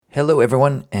Hello,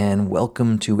 everyone, and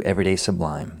welcome to Everyday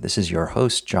Sublime. This is your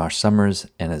host, Josh Summers,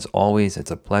 and as always,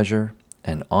 it's a pleasure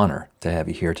and honor to have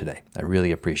you here today. I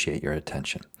really appreciate your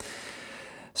attention.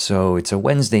 So, it's a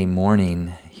Wednesday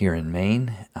morning here in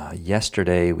Maine.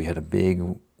 Yesterday, we had a big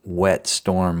wet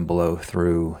storm blow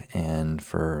through, and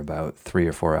for about 3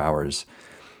 or 4 hours,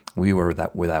 we were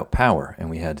without power, and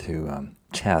we had to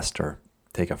test or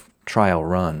take a trial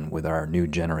run with our new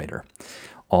generator.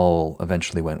 All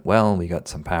eventually went well. We got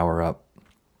some power up.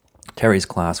 Terry's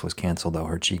class was canceled, though.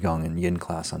 Her Qigong and Yin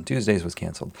class on Tuesdays was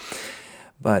canceled.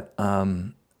 But,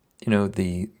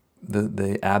 the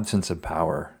absence of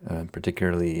power,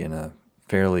 particularly in a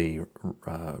fairly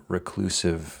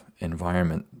reclusive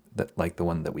environment like the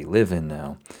one that we live in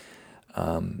now,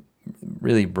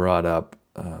 really brought up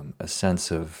a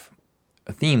sense of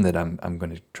a theme that I'm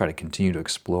going to try to continue to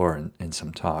explore in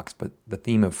some talks, but the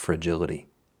theme of fragility.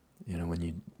 You know,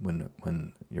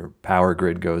 when your power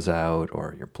grid goes out,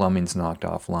 or your plumbing's knocked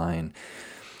offline,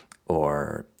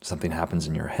 or something happens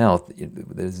in your health,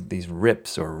 there's these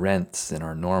rips or rents in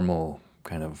our normal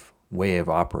kind of way of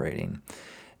operating.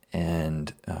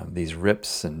 And these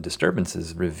rips and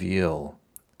disturbances reveal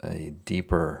a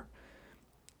deeper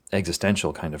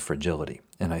existential kind of fragility.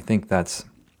 And I think that's,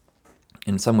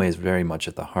 in some ways, very much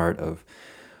at the heart of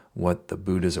what the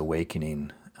Buddha's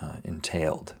awakening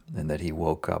entailed, and that he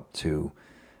woke up to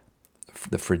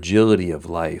the fragility of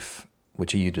life,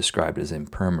 which you described as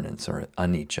impermanence or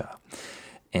anicca.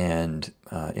 And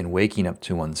in waking up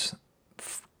to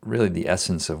really the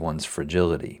essence of one's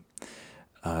fragility,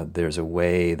 there's a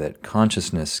way that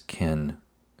consciousness can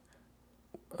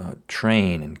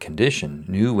train and condition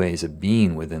new ways of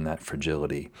being within that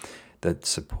fragility that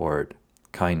support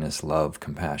kindness, love,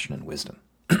 compassion, and wisdom.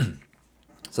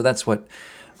 So that's what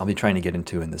I'll be trying to get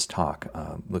into in this talk,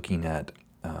 looking at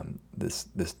this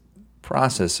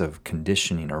process of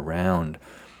conditioning around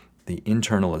the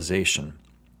internalization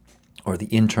or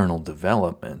the internal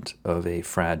development of a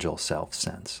fragile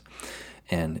self-sense.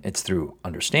 And it's through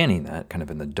understanding that, kind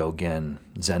of in the Dogen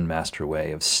Zen master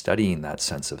way of studying that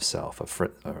sense of self,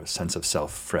 or a sense of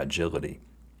self-fragility,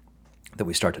 that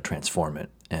we start to transform it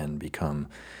and become,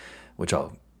 which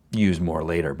I'll use more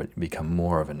later, but become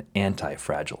more of an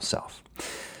anti-fragile self.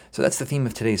 So that's the theme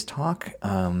of today's talk.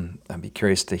 I'd be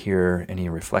curious to hear any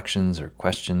reflections or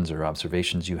questions or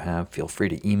observations you have. Feel free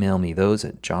to email me those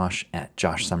at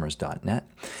josh@joshsummers.net.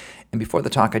 And before the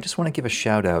talk, I just want to give a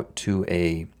shout out to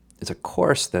it's a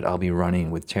course that I'll be running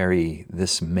with Terry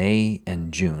this May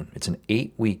and June. It's an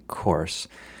 8-week course.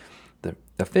 The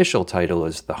official title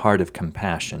is The Heart of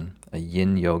Compassion, a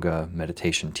Yin Yoga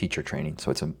meditation teacher training.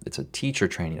 So it's a teacher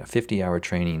training, a 50-hour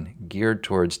training geared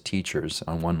towards teachers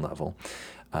on one level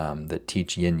that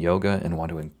teach Yin Yoga and want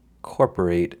to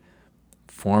incorporate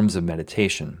forms of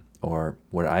meditation, or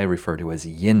what I refer to as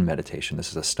Yin meditation. This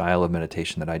is a style of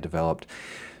meditation that I developed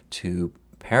to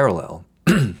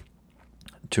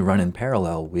run in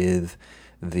parallel with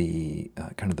the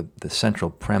the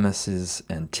central premises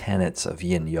and tenets of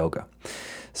Yin Yoga.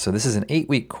 So this is an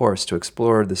 8-week course to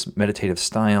explore this meditative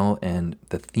style and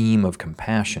the theme of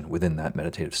compassion within that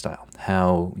meditative style,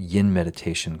 how Yin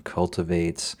meditation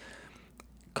cultivates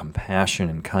compassion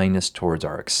and kindness towards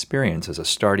our experience as a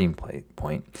starting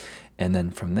point. And then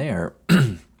from there,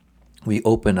 we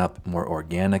open up more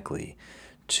organically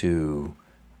to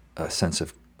a sense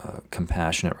of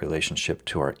compassionate relationship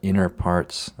to our inner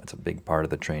parts. That's a big part of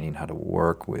the training, how to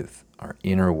work with our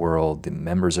inner world, the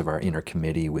members of our inner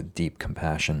committee, with deep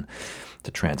compassion,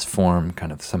 to transform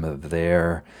kind of some of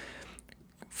their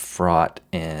fraught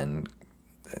and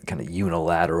kind of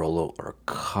unilateral or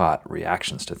caught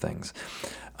reactions to things.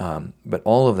 But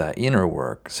all of that inner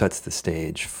work sets the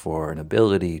stage for an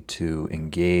ability to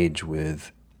engage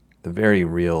with the very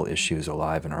real issues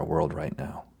alive in our world right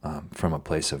now, from a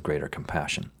place of greater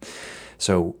compassion.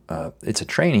 So it's a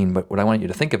training, but what I want you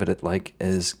to think of it like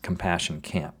is Compassion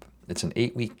Camp. It's an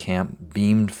 8-week camp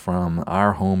beamed from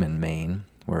our home in Maine,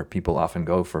 where people often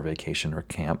go for vacation or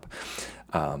camp.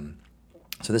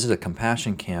 So this is a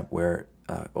Compassion Camp where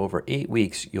over 8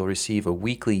 weeks, you'll receive a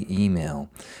weekly email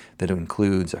that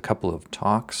includes a couple of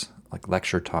talks, like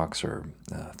lecture talks or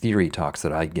theory talks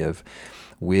that I give,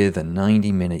 with a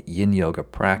 90-minute Yin Yoga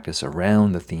practice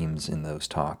around the themes in those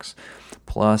talks,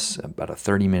 plus about a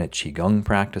 30-minute Qigong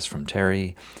practice from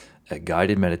Terry, a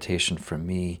guided meditation from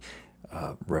me,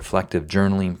 reflective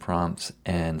journaling prompts,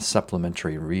 and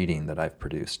supplementary reading that I've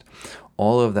produced.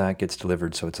 All of that gets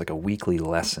delivered, so it's like a weekly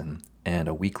lesson and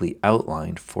a weekly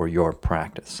outline for your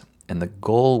practice. And the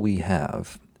goal we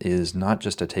have is not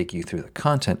just to take you through the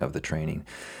content of the training,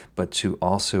 but to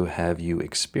also have you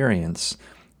experience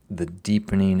the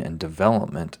deepening and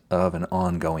development of an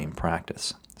ongoing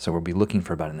practice. So we'll be looking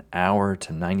for about an hour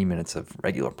to 90 minutes of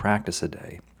regular practice a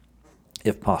day,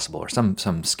 if possible, or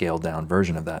some scaled down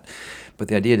version of that. But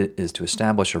the idea is to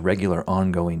establish a regular,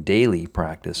 ongoing, daily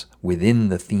practice within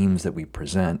the themes that we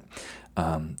present,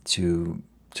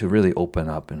 to really open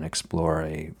up and explore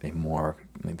a more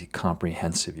maybe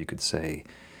comprehensive, you could say,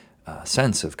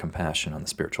 sense of compassion on the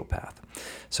spiritual path.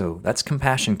 So that's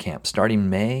Compassion Camp, starting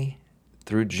May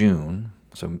through June.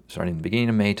 So starting the beginning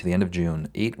of May to the end of June,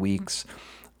 8 weeks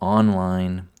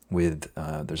online with,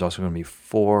 there's also going to be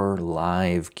 4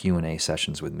 live Q&A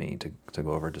sessions with me to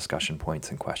go over discussion points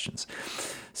and questions.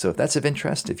 So if that's of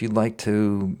interest, if you'd like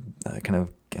to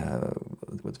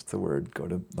what's the word, go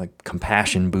to like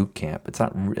Compassion Boot Camp, it's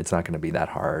not going to be that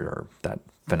hard or that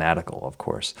fanatical, of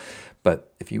course.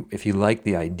 But if you like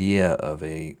the idea of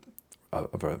a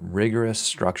rigorous,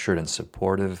 structured, and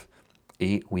supportive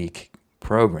 8-week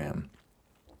program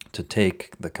to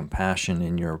take the compassion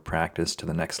in your practice to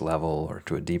the next level or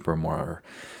to a deeper, more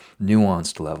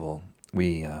nuanced level,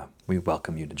 we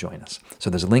welcome you to join us. So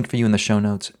there's a link for you in the show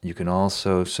notes. You can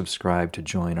also subscribe to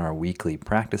join our weekly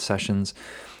practice sessions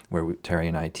where Terry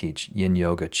and I teach yin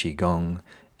yoga, qigong,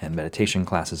 and meditation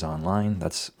classes online.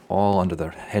 That's all under the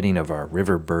heading of our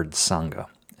Riverbird Sangha.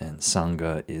 And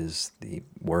Sangha is the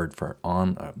word for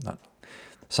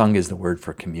Sangha is the word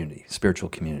for community, spiritual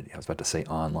community. I was about to say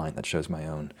online. That shows my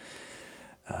own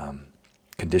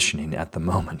conditioning at the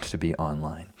moment to be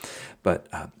online. But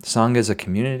Sangha is a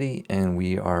community, and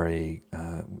we are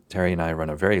Terry and I run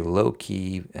a very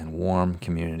low-key and warm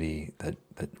community that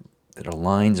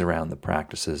aligns around the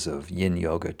practices of yin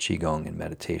yoga, qigong, and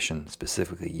meditation,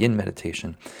 specifically yin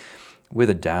meditation, with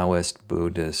a Taoist,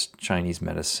 Buddhist, Chinese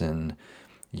medicine,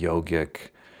 yogic,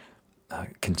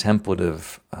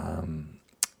 contemplative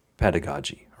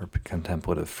pedagogy or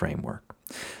contemplative framework.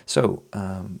 So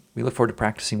we look forward to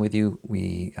practicing with you.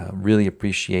 We really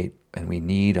appreciate, and we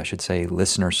need, I should say,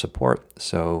 listener support.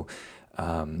 So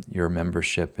your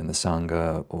membership in the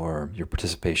Sangha or your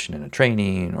participation in a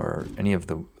training or any of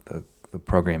the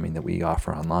programming that we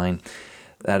offer online,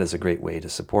 that is a great way to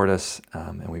support us,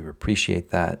 and we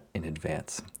appreciate that in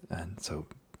advance. And so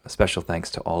a special thanks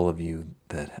to all of you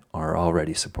that are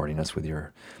already supporting us with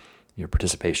your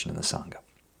participation in the Sangha.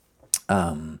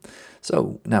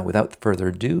 So now, without further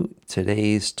ado,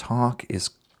 today's talk is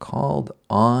called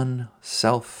On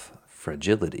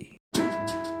Self-Fragility.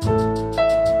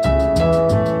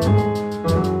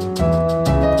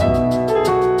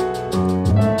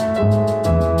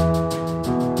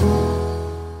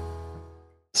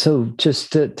 So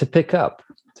just to pick up,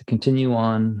 to continue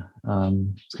on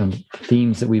some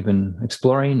themes that we've been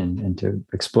exploring and to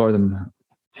explore them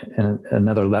in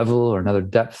another level or another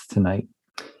depth tonight,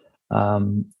 I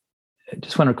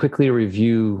just want to quickly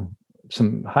review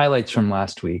some highlights from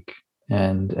last week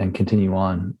and continue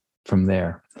on from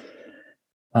there.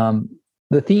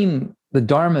 The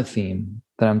Dharma theme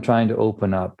that I'm trying to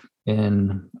open up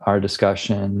in our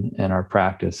discussion and our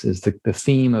practice is the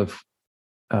theme of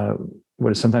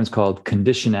what is sometimes called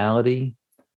conditionality,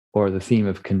 or the theme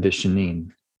of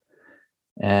conditioning.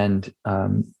 And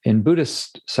in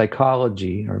Buddhist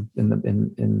psychology, or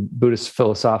in Buddhist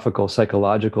philosophical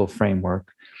psychological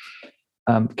framework,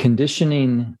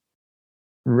 conditioning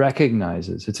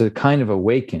recognizes, it's a kind of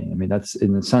awakening. I mean, that's,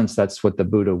 in a sense, that's what the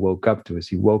Buddha woke up to, is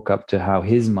he woke up to how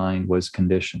his mind was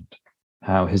conditioned,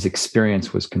 how his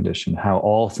experience was conditioned, how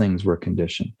all things were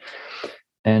conditioned.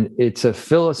 And it's a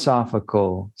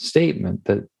philosophical statement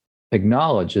that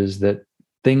acknowledges that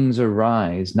things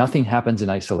arise, nothing happens in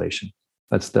isolation.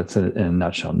 That's in a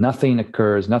nutshell. Nothing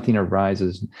occurs, nothing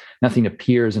arises, nothing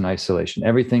appears in isolation.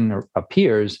 Everything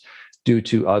appears due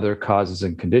to other causes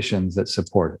and conditions that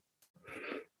support it.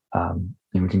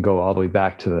 And we can go all the way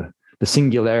back to the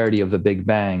singularity of the Big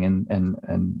Bang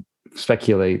and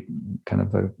speculate kind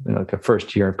of like a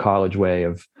first year of college way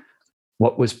of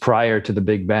what was prior to the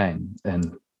Big Bang.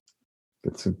 And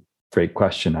it's a great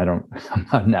question. I'm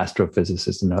not an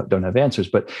astrophysicist and don't have answers,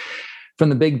 but from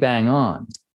the Big Bang on,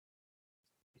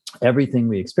 everything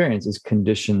we experience is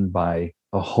conditioned by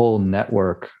a whole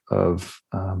network of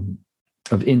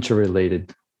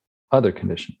interrelated other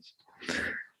conditions.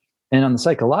 And on the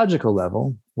psychological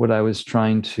level, what I was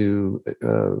trying to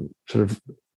sort of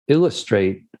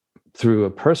illustrate through a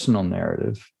personal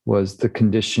narrative was the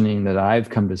conditioning that I've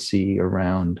come to see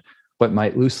around what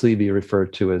might loosely be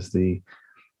referred to as the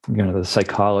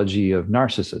psychology of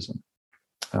narcissism.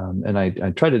 And I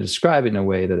try to describe it in a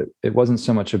way that it wasn't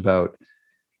so much about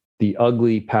the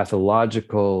ugly,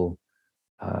 pathological,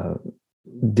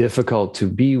 difficult to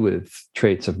be with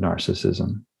traits of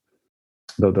narcissism,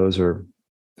 though those are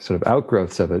sort of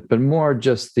outgrowths of it, but more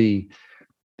just the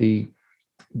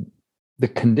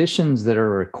conditions that are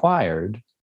required,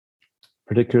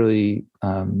 particularly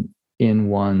in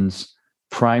one's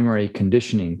primary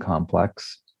conditioning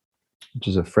complex, which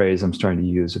is a phrase I'm starting to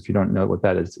use. If you don't know what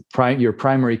that is, your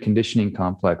primary conditioning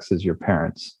complex is your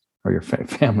parents or your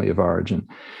family of origin.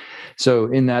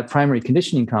 So in that primary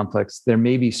conditioning complex, there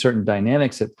may be certain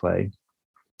dynamics at play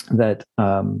that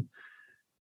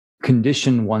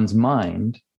condition one's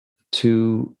mind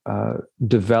to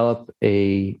develop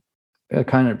a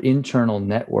kind of internal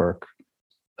network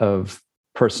of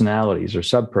personalities or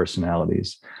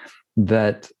subpersonalities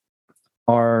that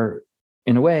are,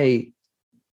 in a way,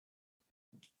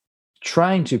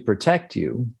 trying to protect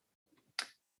you.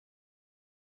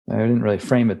 I didn't really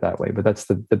frame it that way, but that's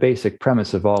the basic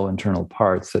premise of all internal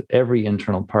parts, that every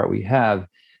internal part we have,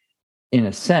 in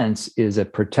a sense, is a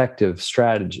protective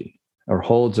strategy or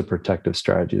holds a protective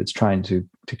strategy that's trying to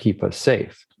keep us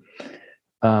safe.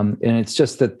 And it's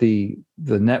just that the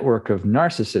network of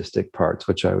narcissistic parts,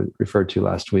 which I referred to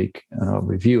last week, and I'll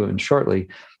review them shortly,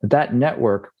 that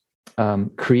network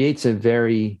creates a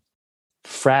very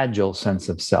fragile sense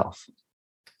of self.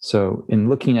 So in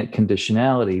looking at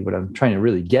conditionality, what I'm trying to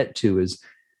really get to is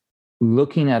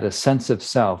looking at a sense of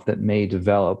self that may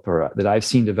develop, or that I've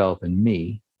seen develop in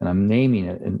me, and I'm naming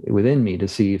it within me to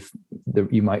see if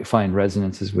you might find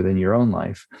resonances within your own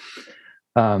life.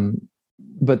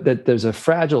 But that there's a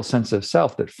fragile sense of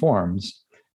self that forms,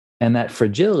 and that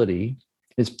fragility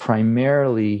is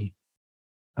primarily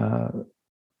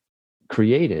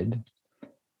created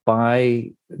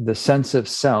by the sense of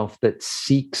self that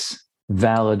seeks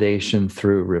validation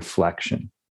through reflection.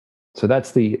 So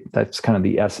that's kind of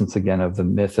the essence again of the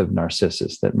myth of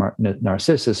Narcissus, that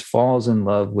Narcissus falls in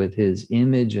love with his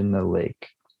image in the lake,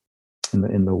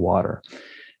 in the water,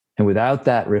 and without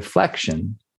that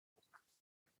reflection,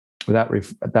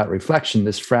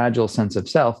 this fragile sense of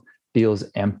self feels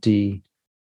empty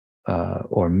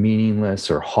or meaningless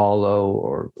or hollow,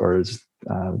 or as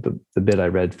the bit I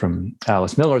read from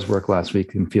Alice Miller's work last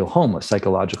week, can feel homeless,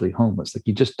 psychologically homeless. Like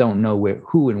you just don't know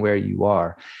who and where you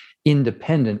are,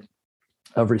 independent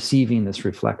of receiving this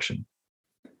reflection.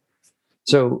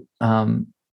 So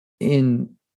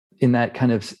in that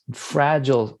kind of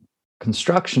fragile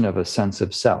construction of a sense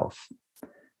of self,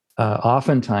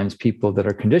 oftentimes people that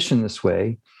are conditioned this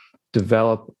way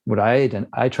develop what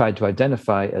I tried to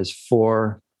identify as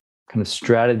 4 kind of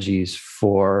strategies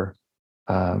for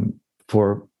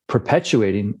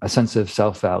perpetuating a sense of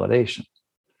self-validation.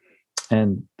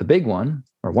 And the big one,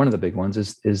 or one of the big ones,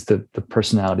 is the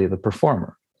personality of the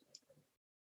performer.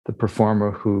 The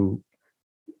performer who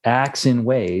acts in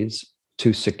ways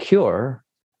to secure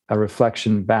a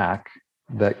reflection back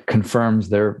that confirms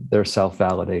their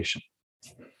self-validation.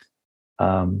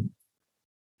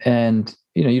 And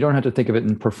you don't have to think of it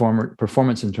in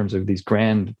performance in terms of these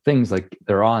grand things like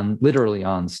they're literally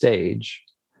on stage,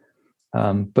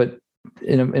 but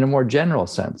in a more general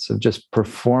sense of just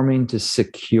performing to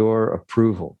secure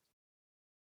approval.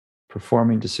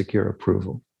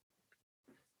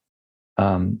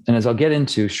 And as I'll get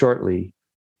into shortly,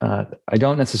 I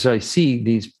don't necessarily see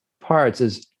these parts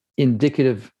as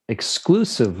indicative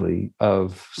exclusively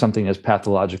of something as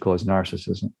pathological as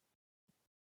narcissism.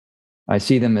 I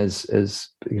see them as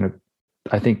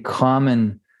I think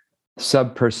common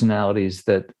subpersonalities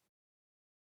that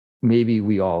maybe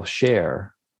we all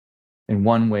share in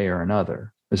one way or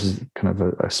another. This is kind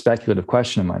of a speculative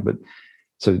question of mine, but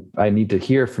so I need to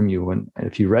hear from you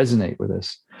if you resonate with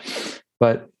this.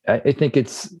 But I think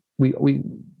it's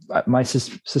my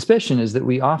suspicion is that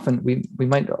we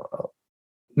might,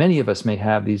 many of us may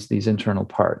have these internal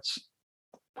parts.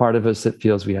 Part of us that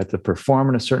feels we have to perform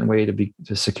in a certain way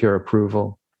to secure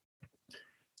approval.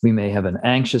 We may have an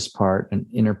anxious part, an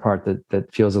inner part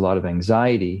that feels a lot of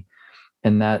anxiety.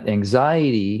 And that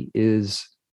anxiety is,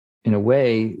 in a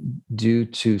way, due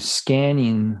to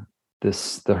scanning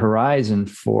the horizon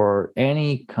for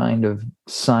any kind of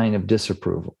sign of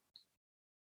disapproval.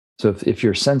 So if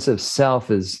your sense of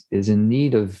self is in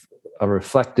need of a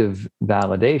reflective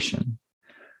validation,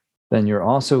 then you're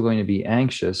also going to be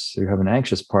anxious. You have an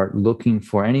anxious part looking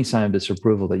for any sign of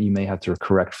disapproval that you may have to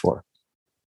correct for.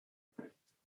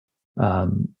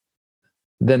 Then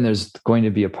there's going to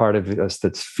be a part of us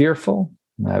that's fearful.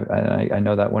 I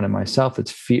know that one in myself.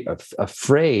 That's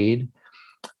afraid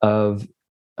of,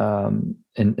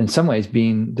 in some ways,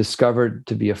 being discovered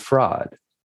to be a fraud.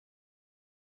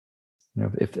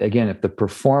 If the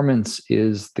performance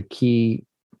is the key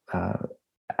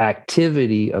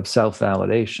activity of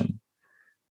self-validation,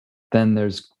 then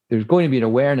there's going to be an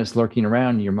awareness lurking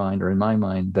around in your mind, or in my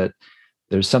mind, that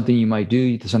There's something you might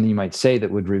do, something you might say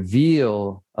that would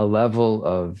reveal a level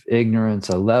of ignorance,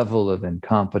 a level of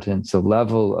incompetence, a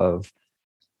level of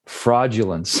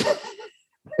fraudulence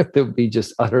that would be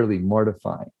just utterly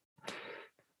mortifying.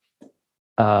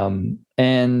 And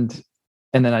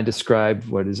then I described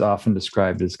what is often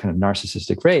described as kind of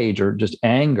narcissistic rage, or just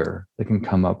anger that can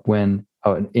come up when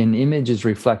an image is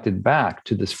reflected back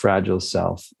to this fragile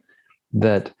self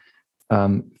that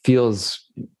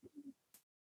feels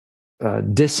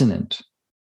dissonant,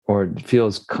 or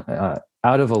feels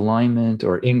out of alignment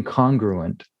or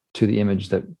incongruent to the image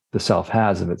that the self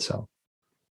has of itself.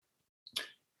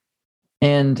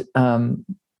 And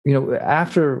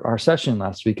after our session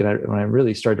last week, and when I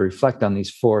really started to reflect on these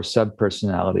 4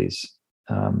 subpersonalities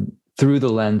through the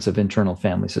lens of internal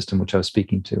family system, which I was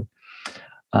speaking to,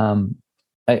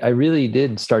 I really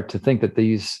did start to think that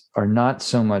these are not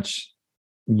so much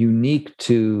unique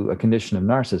to a condition of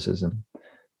narcissism,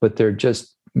 but they're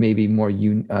just maybe more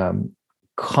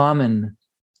common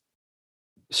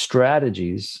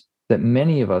strategies that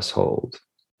many of us hold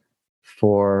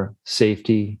for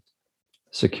safety,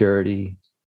 security,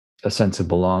 a sense of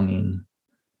belonging,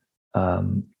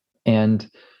 and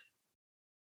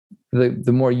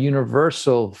the more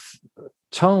universal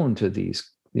tone to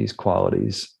these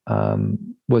qualities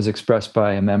was expressed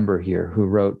by a member here who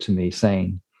wrote to me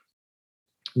saying,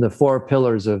 the 4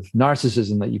 pillars of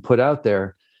narcissism that you put out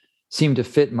there seem to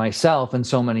fit myself and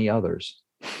so many others.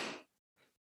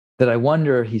 That I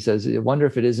wonder, he says, I wonder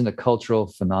if it isn't a cultural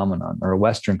phenomenon, or a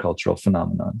Western cultural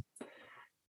phenomenon,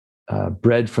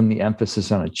 bred from the emphasis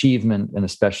on achievement and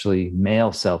especially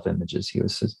male self-images, he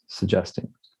was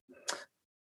suggesting.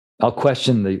 I'll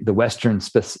question the Western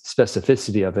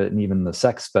specificity of it and even the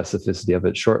sex specificity of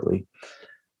it shortly.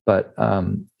 But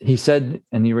he said,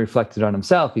 and he reflected on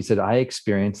himself, he said, I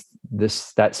experienced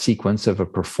that sequence of a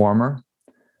performer,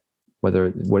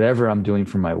 whatever I'm doing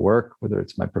for my work, whether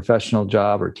it's my professional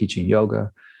job or teaching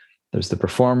yoga, there's the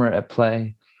performer at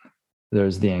play.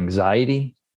 There's the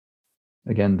anxiety,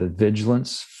 again, the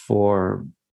vigilance for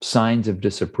signs of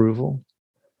disapproval.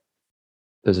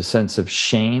 There's a sense of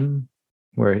shame,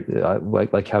 where,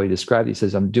 like how he described it, he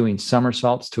says, I'm doing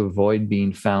somersaults to avoid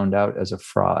being found out as a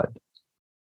fraud.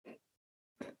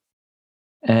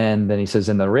 And then he says,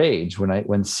 in the rage,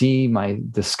 when see my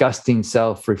disgusting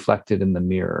self reflected in the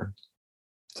mirror.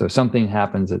 So something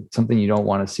happens, something you don't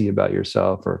want to see about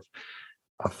yourself, or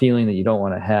a feeling that you don't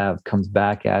want to have comes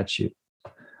back at you,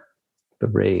 the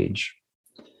rage.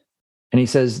 And he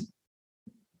says,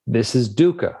 this is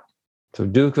dukkha. So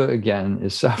dukkha, again,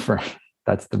 is suffering.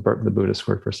 That's the Buddhist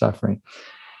word for suffering.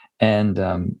 And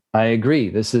I agree.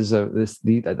 This is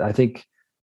I think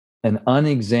an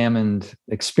unexamined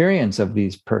experience of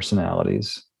these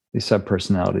personalities, these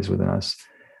subpersonalities within us,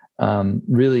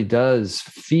 really does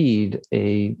feed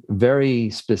a very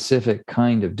specific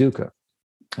kind of dukkha.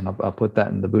 And I'll put that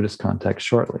in the Buddhist context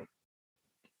shortly.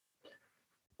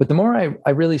 But the more I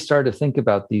really started to think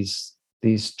about these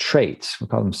traits, we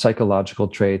call them psychological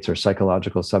traits or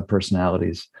psychological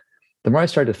subpersonalities, the more I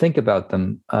started to think about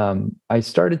them, I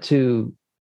started to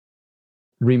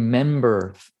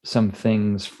remember some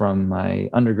things from my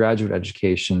undergraduate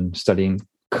education studying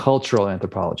cultural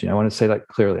anthropology. And I want to say that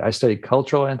clearly. I studied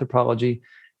cultural anthropology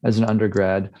as an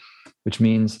undergrad, which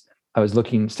means I was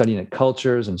studying at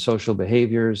cultures and social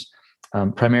behaviors,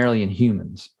 primarily in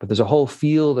humans. But there's a whole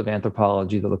field of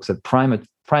anthropology that looks at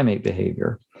primate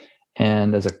behavior.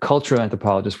 And as a cultural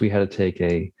anthropologist, we had to take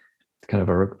a kind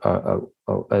of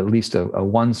at least a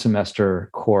 1 semester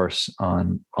course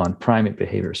on primate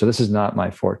behavior. So this is not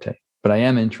my forte, but I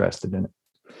am interested in it.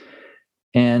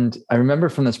 And I remember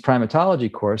from this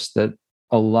primatology course that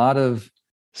a lot of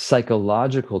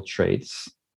psychological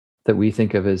traits that we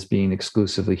think of as being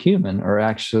exclusively human are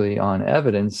actually on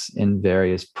evidence in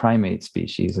various primate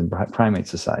species and primate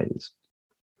societies.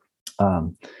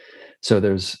 So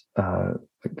there's kind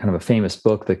of a famous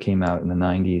book that came out in the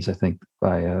 90s, I think,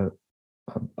 by a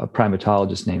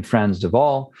primatologist named Frans de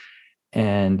Waal.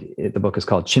 And the book is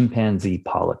called Chimpanzee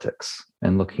Politics,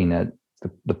 and looking at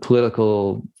the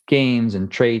political games and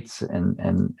traits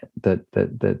and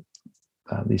that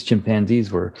these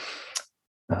chimpanzees were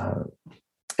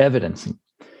evidencing.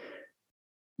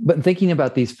 But thinking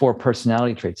about these 4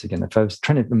 personality traits again, if I was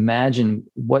trying to imagine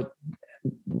what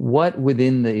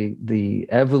within the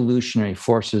evolutionary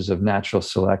forces of natural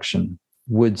selection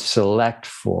would select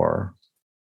for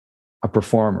a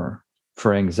performer,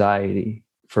 for anxiety,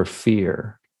 for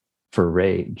fear, for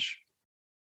rage.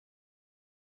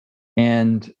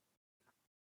 And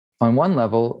on one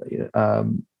level,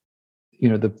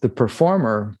 the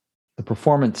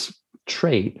performance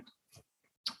trait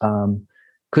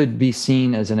could be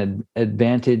seen as an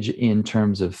advantage in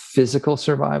terms of physical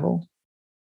survival.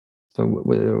 So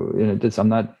I'm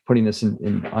not putting this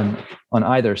on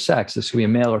either sex. This could be a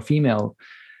male or female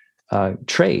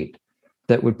trait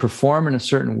that would perform in a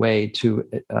certain way to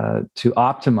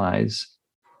optimize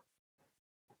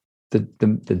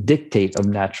the dictate of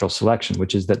natural selection,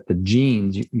 which is that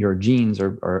your genes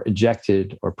are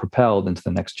ejected or propelled into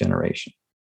the next generation.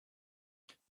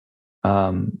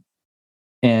 And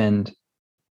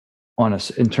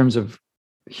in terms of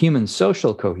human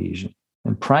social cohesion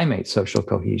and primate social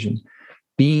cohesion,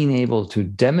 being able to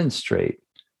demonstrate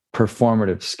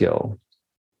performative skill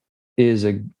is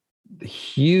a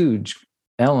huge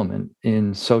element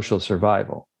in social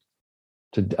survival,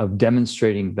 of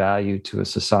demonstrating value to a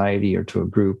society or to a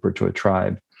group or to a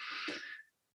tribe.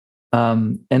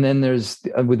 And then there's,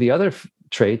 with the other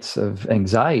traits of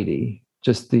anxiety,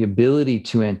 just the ability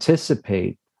to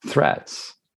anticipate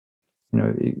threats.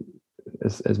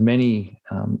 As many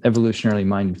evolutionarily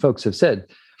minded folks have said,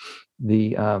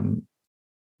 the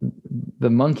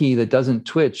monkey that doesn't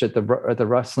twitch at the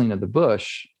rustling of the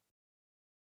bush,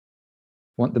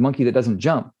 the monkey that doesn't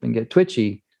jump and get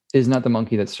twitchy, is not the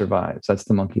monkey that survives. That's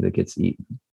the monkey that gets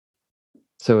eaten.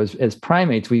 So as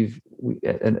primates, we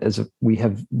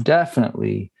have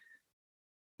definitely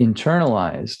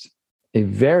internalized a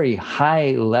very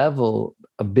high level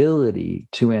ability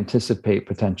to anticipate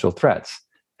potential threats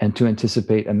and to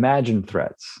anticipate imagined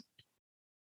threats.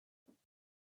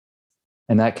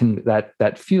 And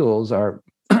that fuels our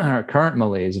current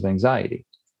malaise of anxiety.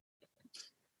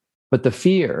 But the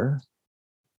fear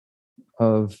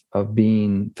of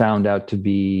being found out to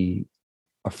be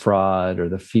a fraud, or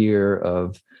the fear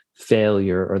of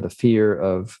failure, or the fear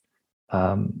of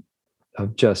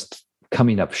just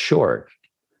coming up short,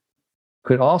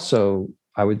 could also,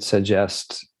 I would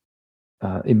suggest,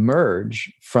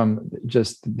 emerge from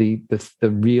just the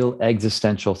real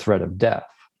existential threat of death,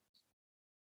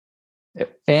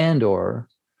 and or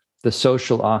the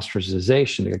social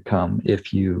ostracization that could come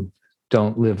if you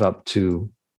don't live up to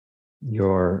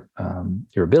your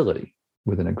ability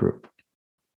within a group.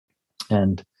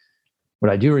 And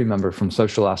what I do remember from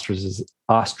social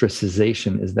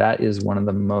ostracization is that is one of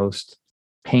the most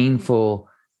painful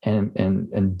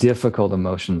and difficult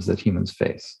emotions that humans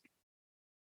face.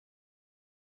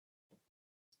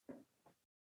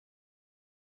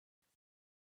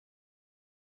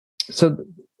 So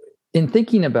in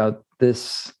thinking about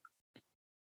this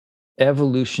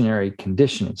evolutionary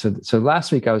conditioning, so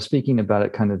last week I was speaking about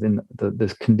it kind of in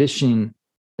this conditioning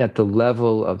at the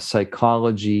level of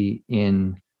psychology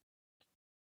in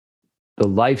the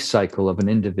life cycle of an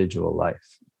individual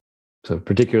life. So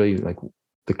particularly like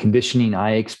the conditioning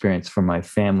I experienced from my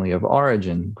family of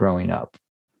origin growing up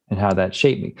and how that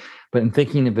shaped me. But in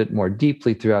thinking a bit more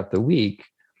deeply throughout the week,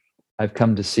 I've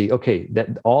come to see, okay,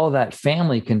 that all that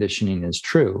family conditioning is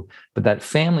true, but that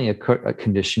family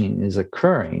conditioning is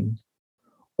occurring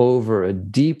over a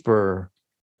deeper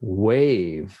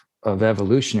wave of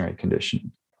evolutionary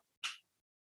conditioning.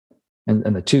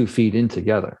 And the two feed in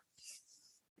together.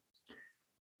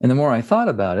 And the more I thought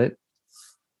about it,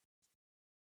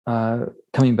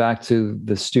 coming back to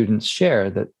the students share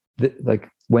that like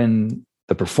when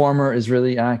the performer is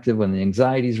really active, when the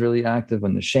anxiety is really active,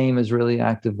 when the shame is really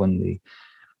active, when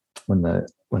the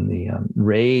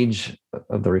rage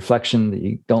of the reflection that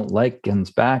you don't like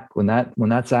comes back, when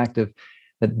that's active,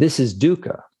 that this is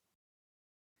dukkha.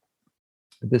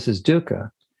 This is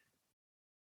dukkha.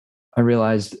 I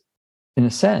realized, in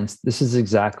a sense, this is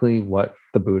exactly what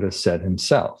the Buddha said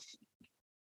himself.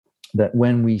 That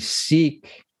when we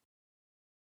seek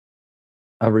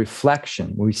a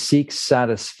reflection, when we seek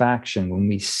satisfaction, when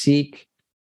we seek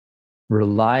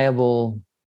reliable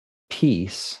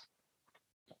peace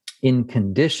in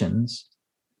conditions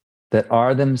that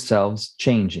are themselves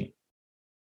changing,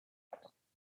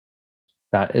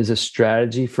 that is a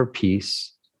strategy for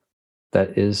peace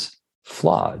that is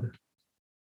flawed.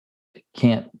 It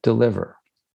can't deliver.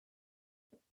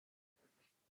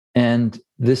 And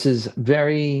this is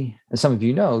very, as some of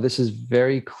you know, this is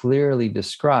very clearly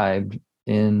described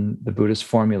in the Buddhist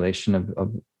formulation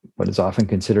of what is often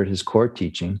considered his core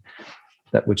teaching,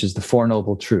 which is the Four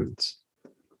Noble Truths.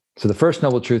 So the first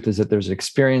noble truth is that there's an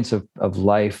experience of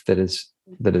life that is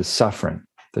suffering,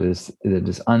 that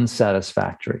is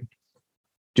unsatisfactory.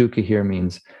 Dukkha here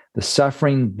means the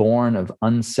suffering born of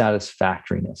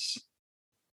unsatisfactoriness.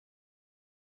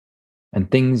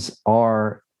 And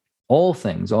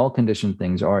all conditioned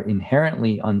things are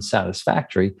inherently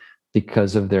unsatisfactory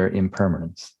because of their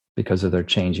impermanence, because of their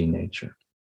changing nature.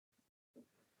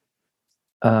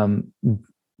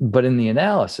 But in the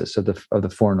analysis of the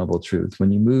Four Noble Truths,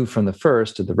 when you move from the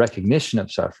first to the recognition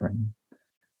of suffering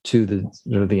to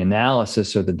the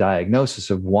analysis or the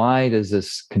diagnosis of why does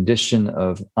this condition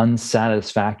of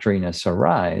unsatisfactoriness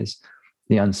arise,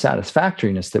 the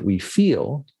unsatisfactoriness that we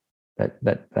feel, that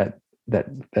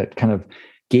kind of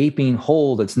gaping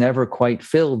hole that's never quite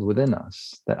filled within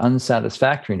us, that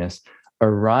unsatisfactoriness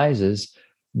arises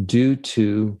due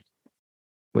to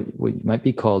what might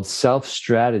be called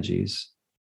self-strategies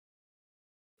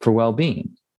for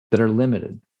well-being that are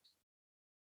limited.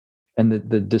 And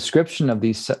the description of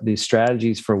these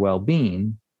strategies for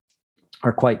well-being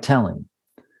are quite telling.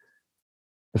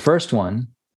 The first one,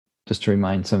 just to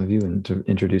remind some of you and to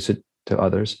introduce it to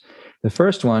others, the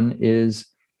first one is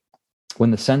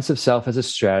when the sense of self has a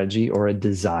strategy or a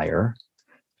desire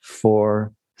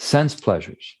for sense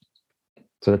pleasures.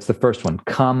 So that's the first one,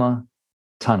 kama,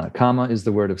 tanha. Kama is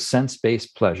the word of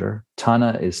sense-based pleasure.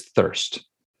 Tanha is thirst.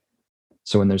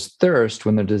 So when there's thirst,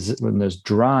 when there's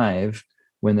drive,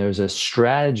 when there's a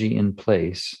strategy in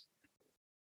place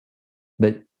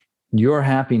that your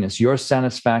happiness, your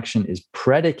satisfaction is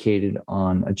predicated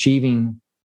on achieving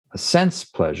a sense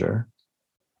pleasure,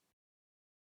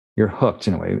 you're hooked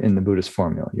in a way in the Buddhist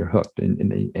formula. You're hooked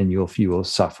and you will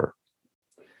suffer.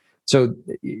 So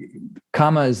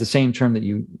kama is the same term that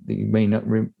you may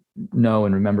know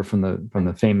and remember from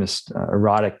the famous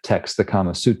erotic text, the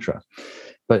Kama Sutra.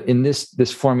 But in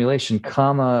this formulation,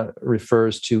 kama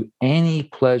refers to any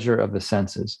pleasure of the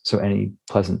senses. So any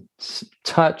pleasant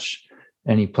touch,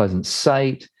 any pleasant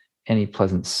sight, any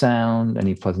pleasant sound,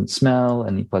 any pleasant smell,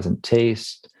 any pleasant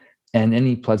taste, and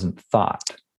any pleasant thought.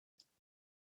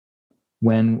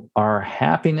 When our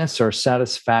happiness or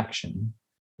satisfaction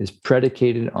is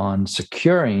predicated on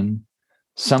securing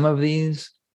some of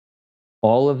these,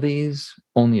 all of these,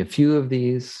 only a few of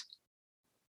these,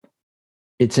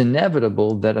 it's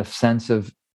inevitable that a sense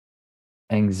of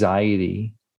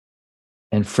anxiety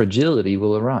and fragility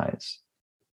will arise.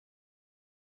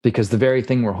 Because the very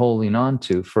thing we're holding on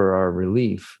to for our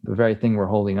relief, the very thing we're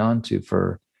holding on to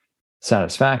for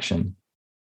satisfaction,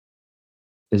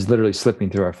 is literally slipping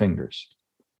through our fingers.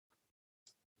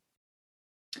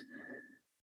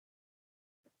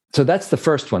 So that's the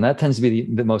first one. That tends to be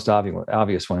the most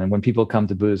obvious one. And when people come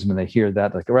to Buddhism and they hear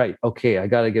that, like, right, okay, I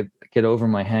got to get over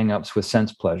my hang-ups with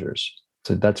sense pleasures.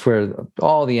 So that's where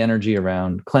all the energy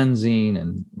around cleansing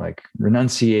and like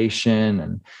renunciation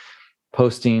and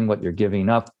posting what you're giving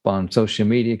up on social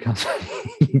media comes.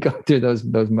 You go through those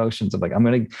motions of like, I'm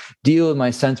going to deal with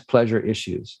my sense pleasure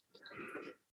issues.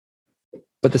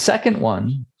 But the second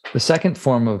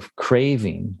form of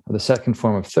craving, or the second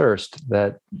form of thirst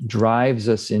that drives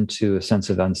us into a sense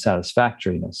of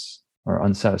unsatisfactoriness or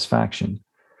unsatisfaction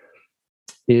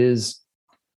is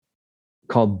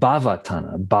called bhava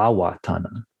tanha,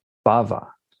 bhava,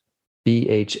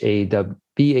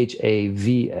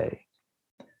 B-H-A-V-A.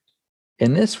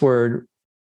 And this word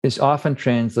is often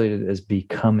translated as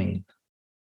becoming.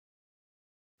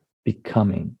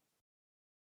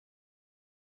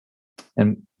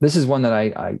 And this is one that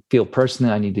I feel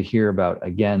personally I need to hear about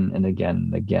again and again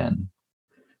and again.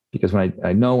 Because when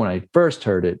I first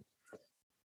heard it,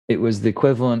 it was the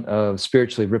equivalent of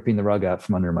spiritually ripping the rug out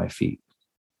from under my feet.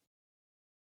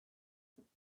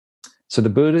 So the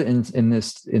Buddha in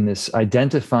this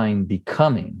identifying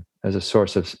becoming as a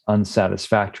source of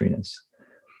unsatisfactoriness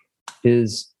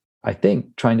is, I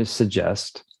think, trying to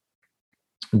suggest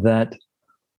that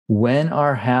when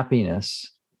our happiness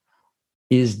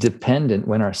is dependent,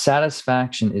 when our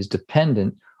satisfaction is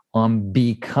dependent on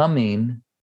becoming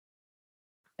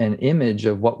an image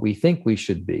of what we think we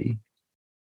should be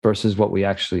versus what we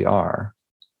actually are,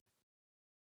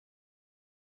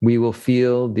 we will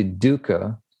feel the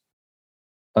dukkha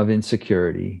of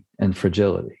insecurity and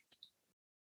fragility.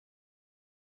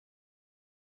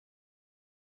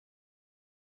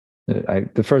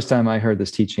 The first time I heard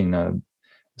this teaching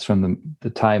was from the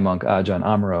Thai monk Ajahn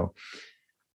Amaro.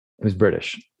 It was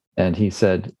British, and he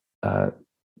said,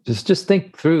 just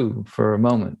think through for a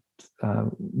moment.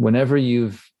 Whenever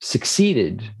you've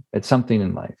succeeded at something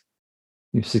in life,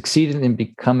 you've succeeded in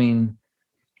becoming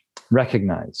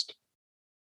recognized,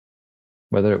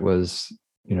 whether it was,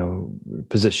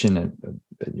 position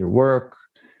at your work,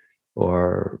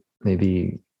 or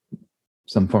maybe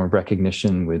some form of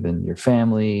recognition within your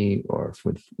family or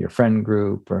with your friend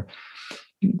group, or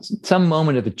some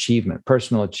moment of achievement,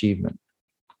 personal achievement,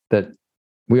 that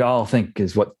we all think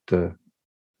is what the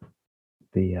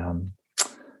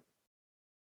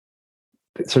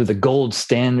sort of the gold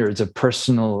standards of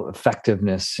personal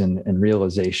effectiveness and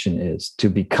realization is, to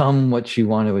become what you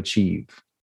want to achieve,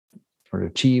 or to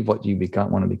achieve what you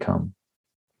want to become.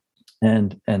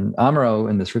 And Amaro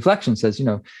in this reflection says,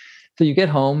 so you get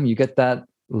home, you get that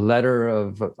letter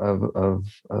of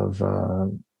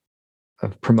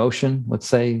promotion. Let's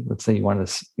say you want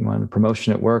a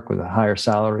promotion at work with a higher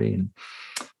salary and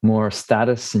more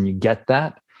status, and you get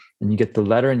that, and you get the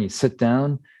letter, and you sit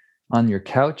down on your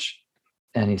couch,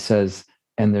 and he says,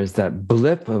 and there's that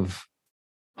blip of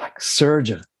like surge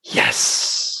of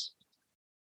yes.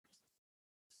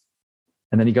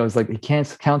 And then he goes like, he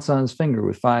counts on his finger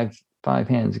with five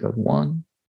hands. He goes 1,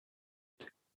 2.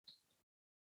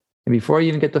 And before you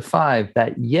even get to 5,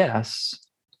 that yes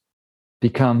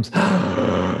becomes,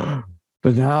 but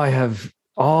now I have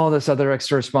all this other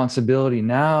extra responsibility.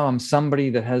 Now I'm somebody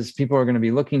that has people are going to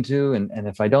be looking to, and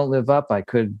if I don't live up, I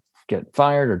could get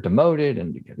fired or demoted,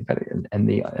 and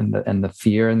the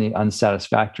fear and the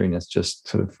unsatisfactoriness just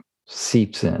sort of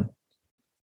seeps in.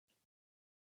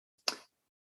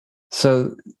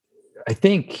 So I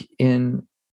think in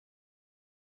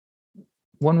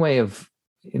one way of,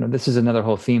 this is another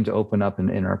whole theme to open up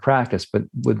in our practice, but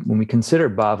when we consider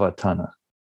bhava tanha,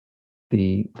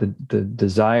 the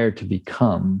desire to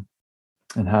become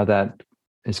and how that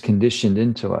is conditioned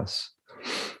into us,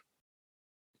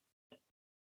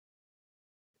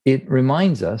 it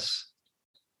reminds us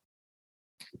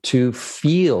to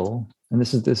feel, and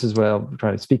this is what I'll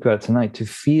try to speak about tonight, to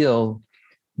feel,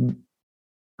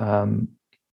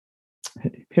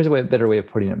 here's a better way of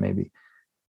putting it maybe,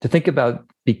 to think about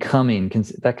becoming,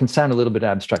 that can sound a little bit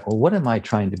abstract. Well, what am I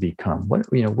trying to become?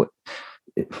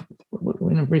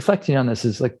 Reflecting on this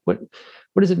is like, what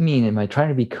does it mean? Am I trying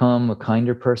to become a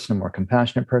kinder person, a more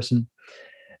compassionate person?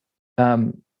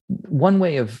 One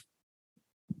way of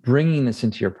bringing this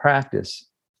into your practice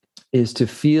is to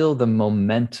feel the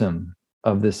momentum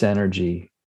of this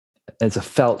energy as a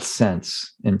felt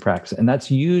sense in practice. And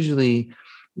that's usually,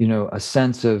 a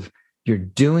sense of you're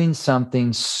doing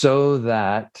something so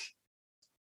that,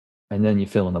 and then you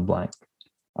fill in the blank.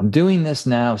 I'm doing this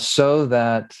now so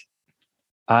that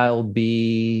I'll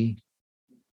be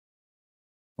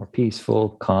more peaceful,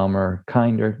 calmer,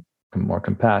 kinder, more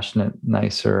compassionate,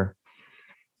 nicer,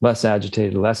 less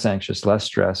agitated, less anxious, less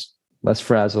stressed, less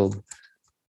frazzled,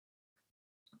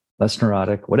 less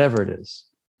neurotic, whatever it is.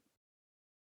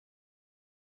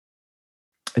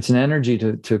 It's an energy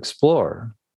to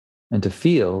explore and to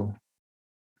feel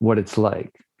what it's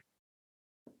like.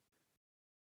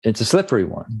 It's a slippery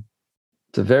one.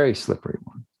 It's a very slippery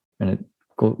one. And it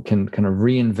can kind of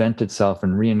reinvent itself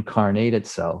and reincarnate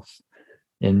itself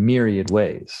in myriad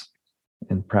ways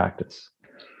in practice.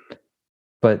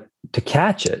 But to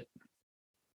catch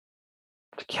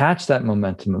that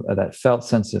momentum, that felt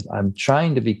sense of I'm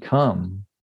trying to become,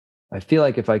 I feel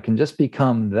like if I can just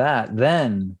become that,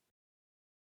 then,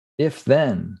 if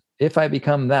I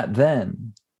become that,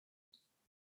 then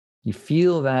you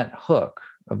feel that hook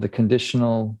of the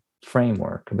conditional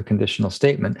framework, of the conditional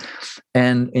statement.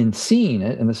 And in seeing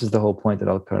it, and this is the whole point that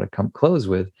I'll kind of close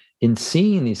with, in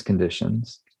seeing these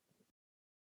conditions,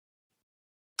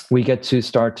 we get to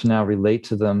start to now relate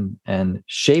to them and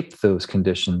shape those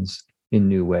conditions in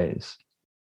new ways.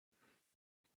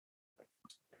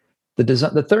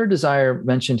 The third desire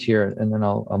mentioned here, and then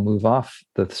I'll move off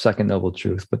the second noble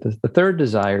truth, but the third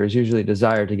desire is usually a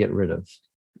desire to get rid of.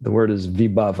 The word is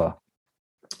vibhava.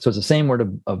 So it's the same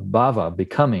word of bhava,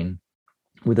 becoming,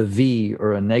 with a V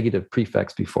or a negative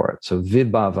prefix before it. So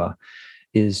vibhava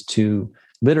is to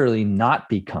literally not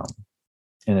become.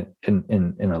 In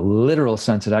a literal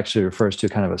sense, it actually refers to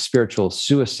kind of a spiritual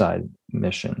suicide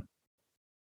mission.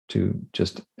 To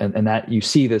just, and that you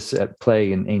see this at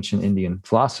play in ancient Indian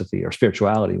philosophy or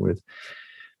spirituality, with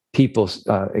people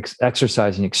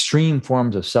exercising extreme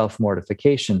forms of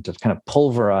self-mortification to kind of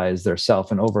pulverize their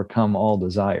self and overcome all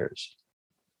desires.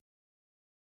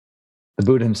 The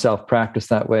Buddha himself practiced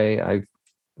that way. I,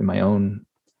 in my own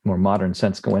more modern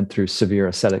sense, went through severe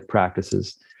ascetic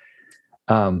practices.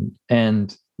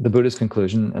 And the Buddha's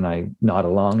conclusion, and I nod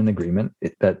along in agreement,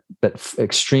 that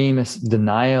extremist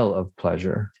denial of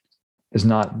pleasure is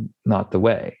not the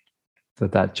way.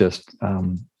 That just,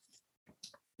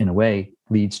 in a way,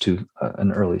 leads to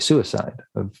an early suicide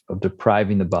of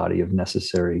depriving the body of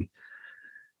necessary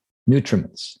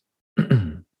nutriments.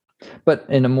 But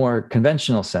in a more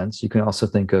conventional sense, you can also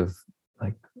think of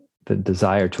like the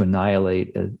desire to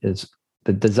annihilate is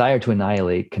the desire to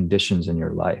annihilate conditions in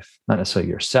your life, not necessarily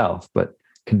yourself, but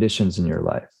conditions in your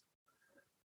life,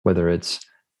 whether it's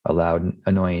a loud,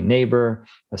 annoying neighbor,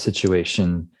 a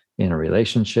situation in a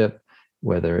relationship,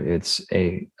 whether it's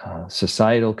a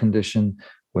societal condition,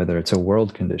 whether it's a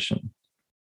world condition.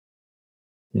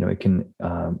 It can,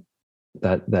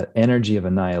 that energy of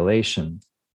annihilation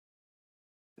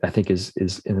I think is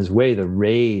in his way the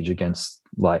rage against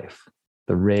life,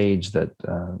 the rage that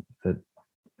that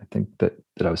I think that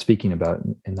I was speaking about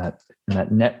in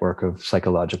that network of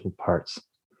psychological parts.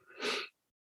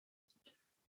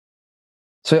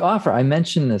 So I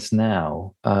mention this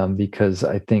now because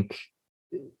I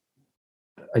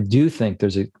do think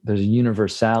there's a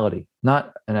universality,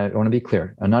 not, and I want to be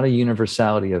clear, not a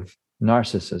universality of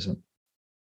narcissism,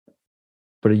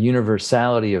 but a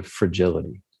universality of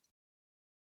fragility,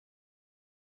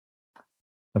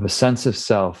 of a sense of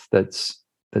self that's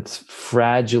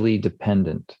fragilely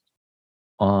dependent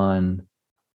on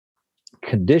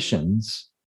conditions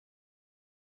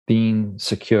being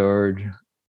secured,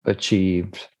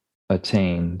 achieved,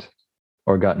 attained,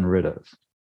 or gotten rid of.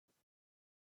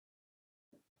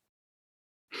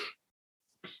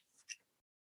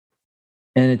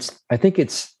 And I think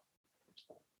it's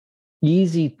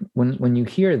easy when you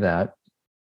hear that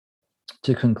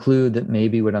to conclude that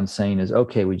maybe what I'm saying is,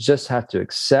 okay, we just have to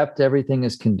accept everything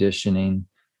as conditioning,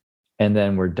 and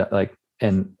then we're done, like,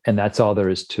 and that's all there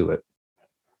is to it.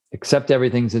 Accept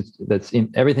everything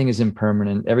everything is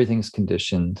impermanent, everything is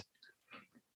conditioned.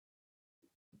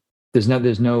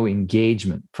 There's no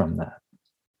engagement from that.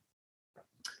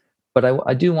 But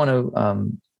I do want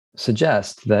to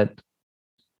suggest that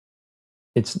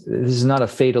this is not a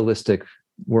fatalistic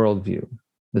worldview.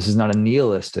 This is not a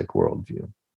nihilistic worldview.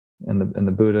 And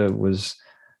the Buddha was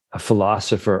a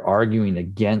philosopher arguing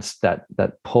against that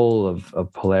pole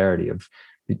of polarity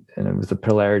and it was the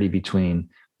polarity between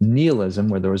nihilism,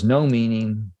 where there was no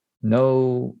meaning,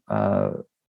 no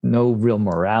real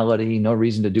morality, no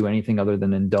reason to do anything other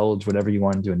than indulge whatever you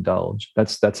wanted to indulge.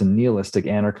 That's a nihilistic,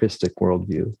 anarchistic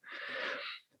worldview.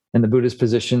 And the Buddha's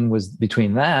position was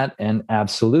between that and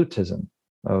absolutism,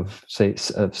 of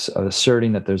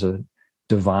asserting that there's a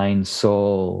divine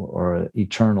soul or an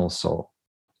eternal soul.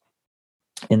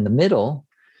 In the middle,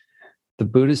 the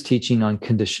Buddha's teaching on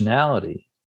conditionality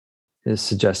is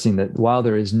suggesting that while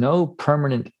there is no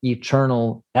permanent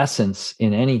eternal essence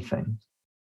in anything,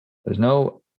 there's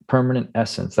no permanent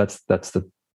essence. That's the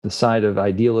side of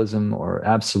idealism or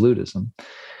absolutism.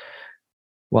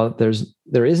 While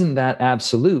there isn't that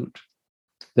absolute,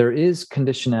 there is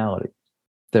conditionality.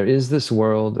 There is this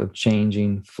world of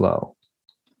changing flow.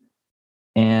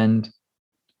 And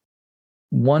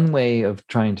one way of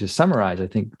trying to summarize, I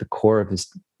think, the core of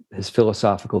his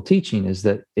philosophical teaching is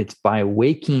that it's by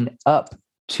waking up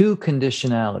to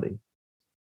conditionality.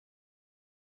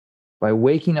 By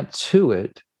waking up to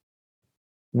it,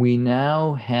 we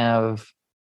now have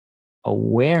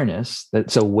awareness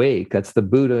that's awake. That's the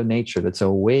Buddha nature that's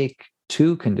awake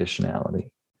to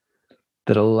conditionality,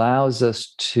 that allows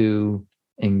us to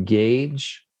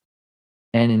engage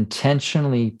and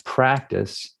intentionally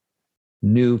practice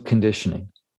new conditioning.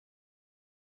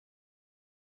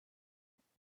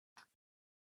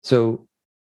 So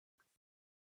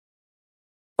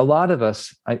a lot of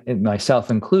us, myself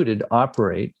included,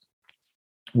 operate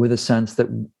with a sense that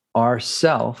our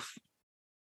self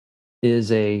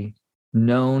is a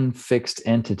known fixed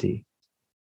entity.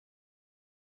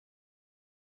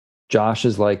 Josh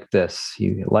is like this.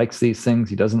 He likes these things.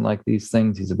 He doesn't like these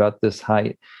things. He's about this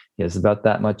height. He has about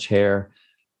that much hair.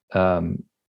 Yada,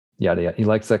 yada. He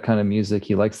likes that kind of music.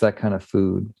 He likes that kind of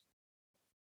food.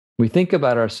 We think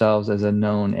about ourselves as a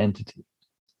known entity.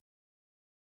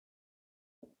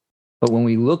 But when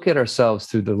we look at ourselves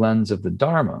through the lens of the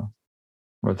Dharma,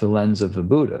 or the lens of the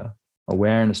Buddha,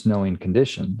 awareness, knowing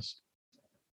conditions,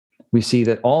 we see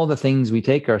that all the things we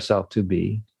take ourselves to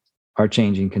be are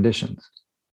changing conditions.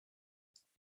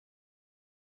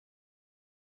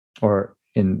 Or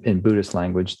in Buddhist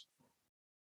language,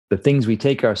 the things we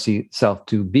take ourselves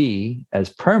to be as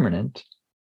permanent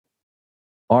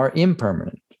are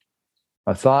impermanent.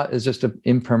 A thought is just an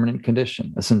impermanent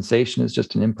condition. A sensation is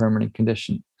just an impermanent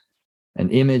condition. An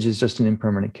image is just an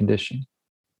impermanent condition.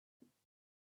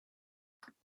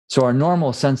 So our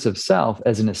normal sense of self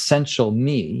as an essential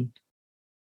me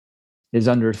is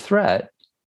under threat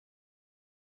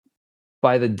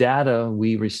by the data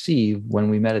we receive when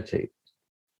we meditate.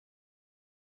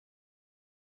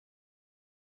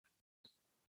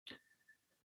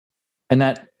 And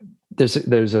that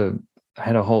I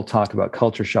had a whole talk about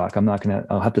culture shock.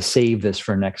 I'll have to save this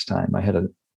for next time. I had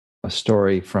a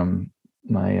story from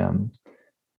my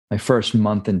first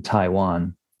month in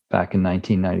Taiwan back in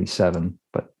 1997,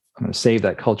 but I'm going to save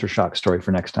that culture shock story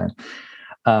for next time.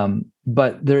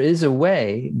 But there is a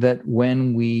way that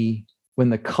when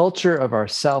the culture of our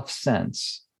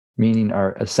self-sense, meaning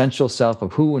our essential self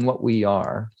of who and what we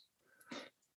are,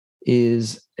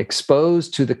 is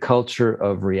exposed to the culture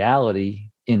of reality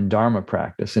in Dharma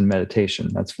practice, in meditation.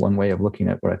 That's one way of looking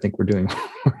at what I think we're doing.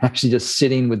 We're actually just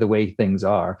sitting with the way things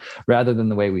are rather than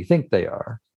the way we think they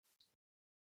are.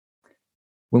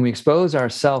 When we expose our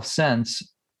self-sense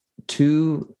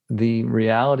to the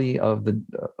reality of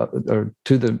or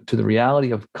to the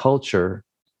reality of culture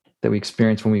that we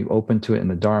experience when we open to it in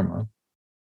the Dharma,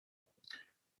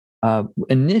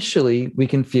 initially we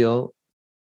can feel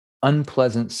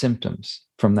unpleasant symptoms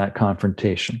from that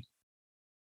confrontation.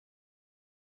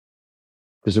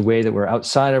 There's a way that we're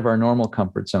outside of our normal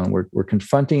comfort zone. We're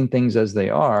confronting things as they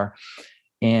are,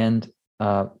 and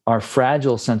our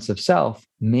fragile sense of self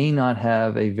may not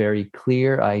have a very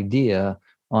clear idea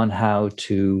on how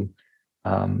to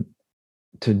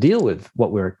deal with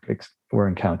what we're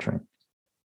encountering.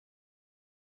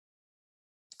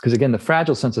 Because again, the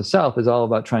fragile sense of self is all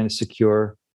about trying to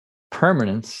secure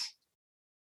permanence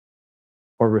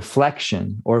or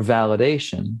reflection or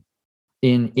validation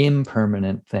in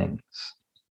impermanent things.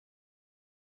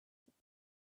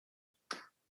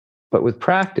 But with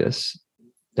practice,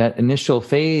 that initial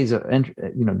phase of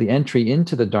the entry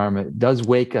into the Dharma does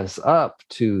wake us up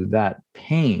to that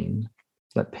pain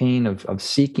of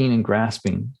seeking and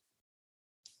grasping,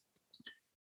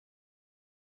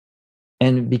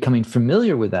 and becoming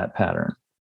familiar with that pattern,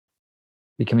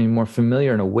 becoming more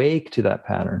familiar and awake to that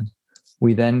pattern.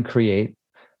 We then create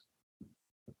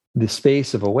the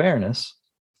space of awareness,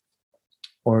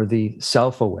 or the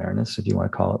self-awareness, if you want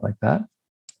to call it like that.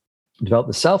 Develop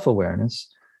the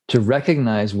self-awareness to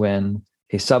recognize when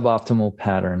a suboptimal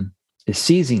pattern is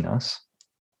seizing us.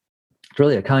 It's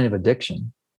really a kind of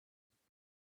addiction,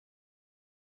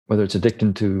 whether it's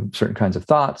addiction to certain kinds of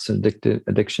thoughts,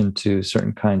 addiction to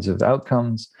certain kinds of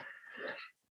outcomes.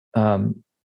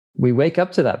 We wake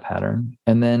up to that pattern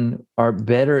and then are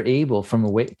better able from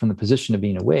the position of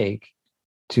being awake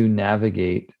to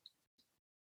navigate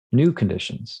new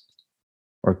conditions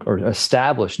or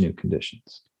establish new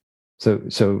conditions.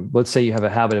 So let's say you have a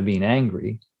habit of being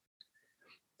angry,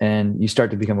 and you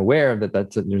start to become aware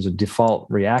that there's a default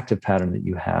reactive pattern that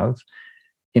you have.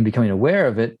 In becoming aware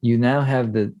of it, you now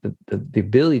have the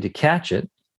ability to catch it,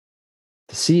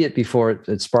 to see it before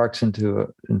it sparks into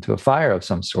a fire of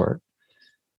some sort.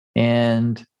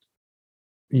 And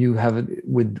you have it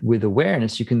with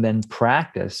awareness, you can then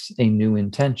practice a new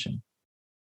intention.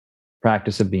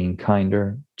 Practice of being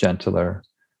kinder, gentler,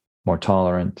 more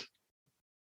tolerant,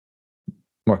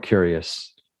 more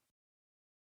curious,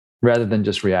 rather than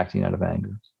just reacting out of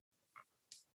anger.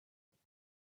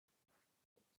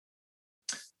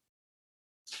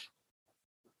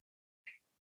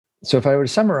 So if I were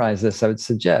to summarize this, I would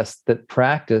suggest that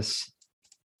practice,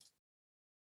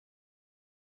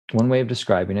 one way of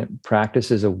describing it, practice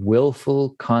is a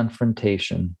willful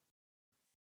confrontation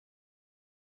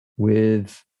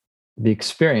with the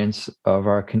experience of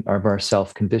our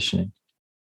self-conditioning,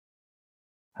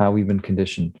 how we've been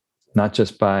conditioned, not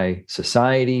just by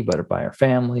society, but by our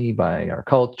family, by our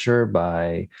culture,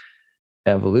 by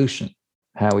evolution,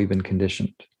 how we've been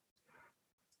conditioned.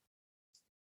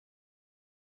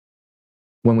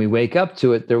 When we wake up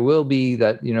to it, there will be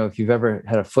that, if you've ever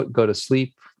had a foot go to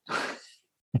sleep,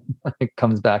 it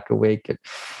comes back awake, it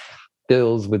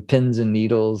fills with pins and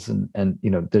needles, and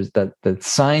there's that the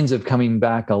signs of coming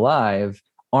back alive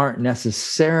aren't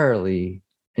necessarily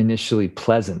initially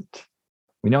pleasant.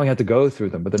 We know we have to go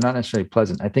through them, but they're not necessarily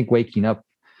pleasant. I think waking up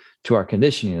to our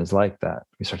conditioning is like that.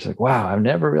 We start to like, wow, I've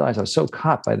never realized I was so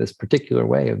caught by this particular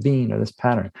way of being or this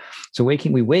pattern. So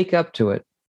we wake up to it.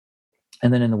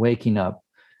 And then in the waking up,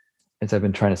 as I've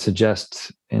been trying to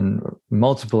suggest in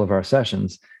multiple of our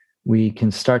sessions, we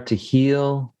can start to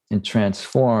heal and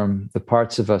transform the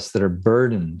parts of us that are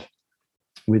burdened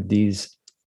with these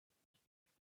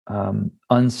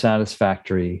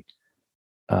unsatisfactory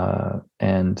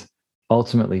and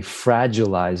ultimately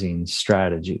fragilizing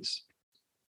strategies.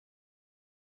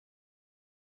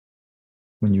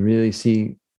 When you really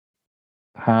see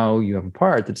how you have a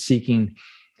part that's seeking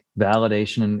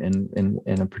validation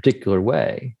in a particular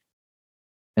way,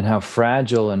 and how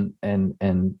fragile and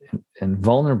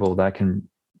vulnerable that can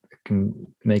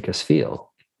make us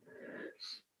feel.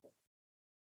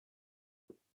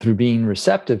 Through being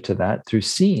receptive to that, through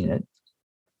seeing it,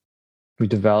 we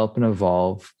develop and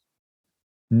evolve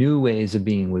new ways of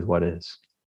being with what is.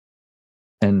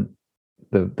 And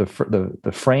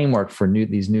the framework for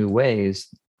these new ways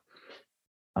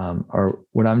are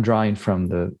what I'm drawing from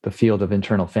the field of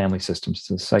internal family systems,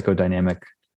 the psychodynamic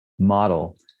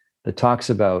model that talks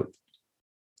about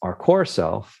our core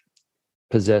self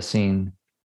possessing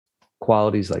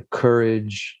qualities like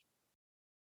courage,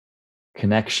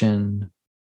 connection,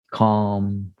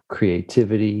 calm,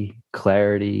 creativity,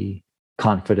 clarity,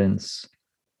 confidence.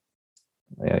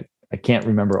 I can't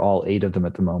remember all 8 of them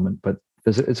at the moment, but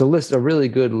it's a really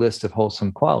good list of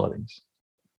wholesome qualities.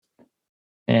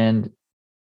 And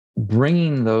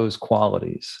bringing those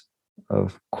qualities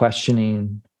of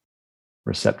questioning,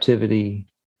 receptivity,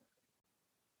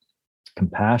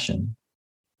 compassion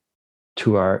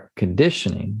to our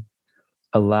conditioning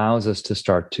allows us to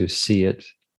start to see it,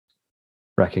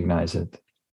 recognize it,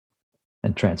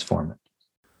 and transform it.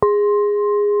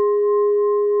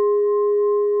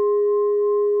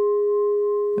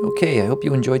 Okay, I hope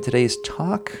you enjoyed today's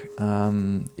talk.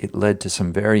 It led to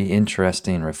some very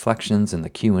interesting reflections in the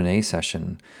Q&A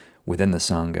session within the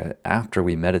Sangha after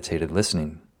we meditated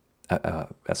listening.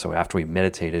 So after we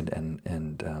meditated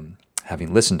and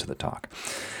having listened to the talk.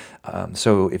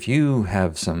 So if you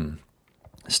have some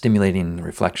stimulating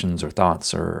reflections or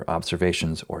thoughts or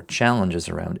observations or challenges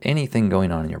around anything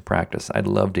going on in your practice, I'd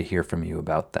love to hear from you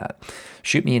about that.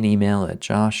 Shoot me an email at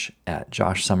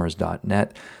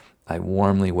josh@joshsummers.net. I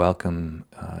warmly welcome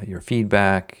your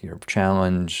feedback, your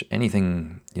challenge,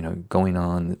 anything going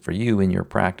on for you in your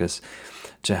practice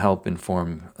to help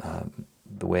inform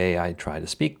the way I try to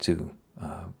speak to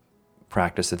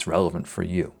practice that's relevant for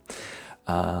you.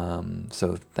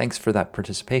 So thanks for that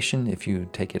participation if you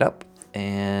take it up.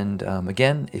 And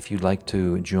again, if you'd like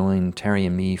to join Terry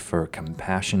and me for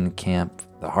Compassion Camp,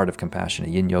 the Heart of Compassion, a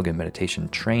Yin Yoga meditation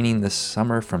training this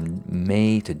summer from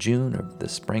May to June, or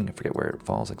this spring, I forget where it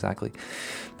falls exactly.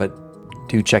 But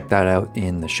do check that out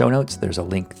in the show notes. There's a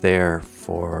link there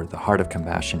for the Heart of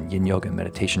Compassion, Yin Yoga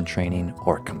meditation training,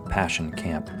 or Compassion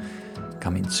Camp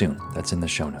coming soon. That's in the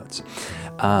show notes.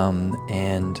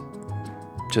 And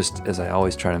just as I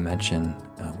always try to mention,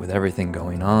 with everything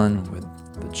going on, with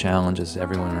the challenges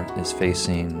everyone is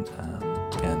facing,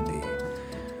 and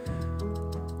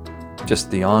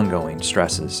the ongoing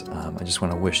stresses, I just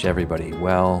want to wish everybody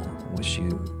well, wish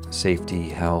you safety,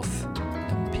 health,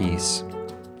 and peace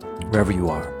wherever you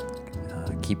are.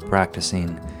 Keep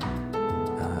practicing,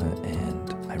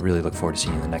 and I really look forward to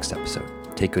seeing you in the next episode.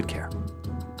 Take good care.